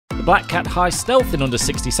The Black Cat Heist stealth in under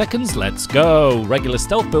 60 seconds, let's go! Regular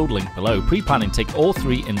stealth build link below. Pre-planning, take all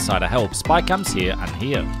 3 insider help, spy cams here and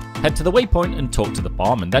here. Head to the waypoint and talk to the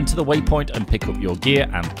barman, then to the waypoint and pick up your gear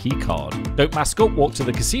and keycard. Don't mask up, walk to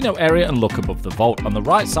the casino area and look above the vault. On the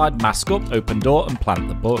right side, mask up, open door and plant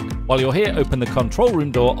the bug. While you're here, open the control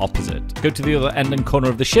room door opposite. Go to the other end and corner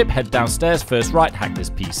of the ship, head downstairs, first right, hack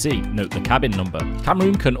this PC. Note the cabin number. Cam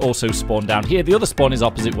room can also spawn down here, the other spawn is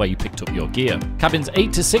opposite where you picked up your gear. Cabins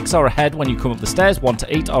 8 to 6 are ahead when you come up the stairs, 1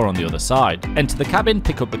 to 8 are on the other side. Enter the cabin,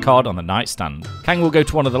 pick up the card on the nightstand. Kang will go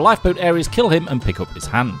to one of the lifeboat areas, kill him and pick up his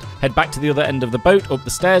hand. Head back to the other end of the boat, up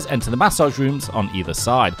the stairs, enter the massage rooms on either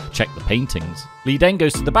side, check the paintings. Lee then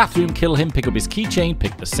goes to the bathroom, kill him, pick up his keychain,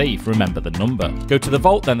 pick the safe, remember the number. Go to the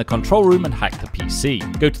vault, then the control room and hack the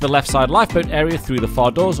PC. Go to the left side lifeboat area, through the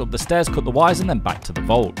far doors, up the stairs, cut the wires and then back to the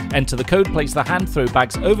vault. Enter the code, place the hand, throw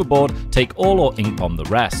bags overboard, take all or ink bomb the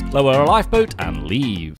rest. Lower a lifeboat and leave.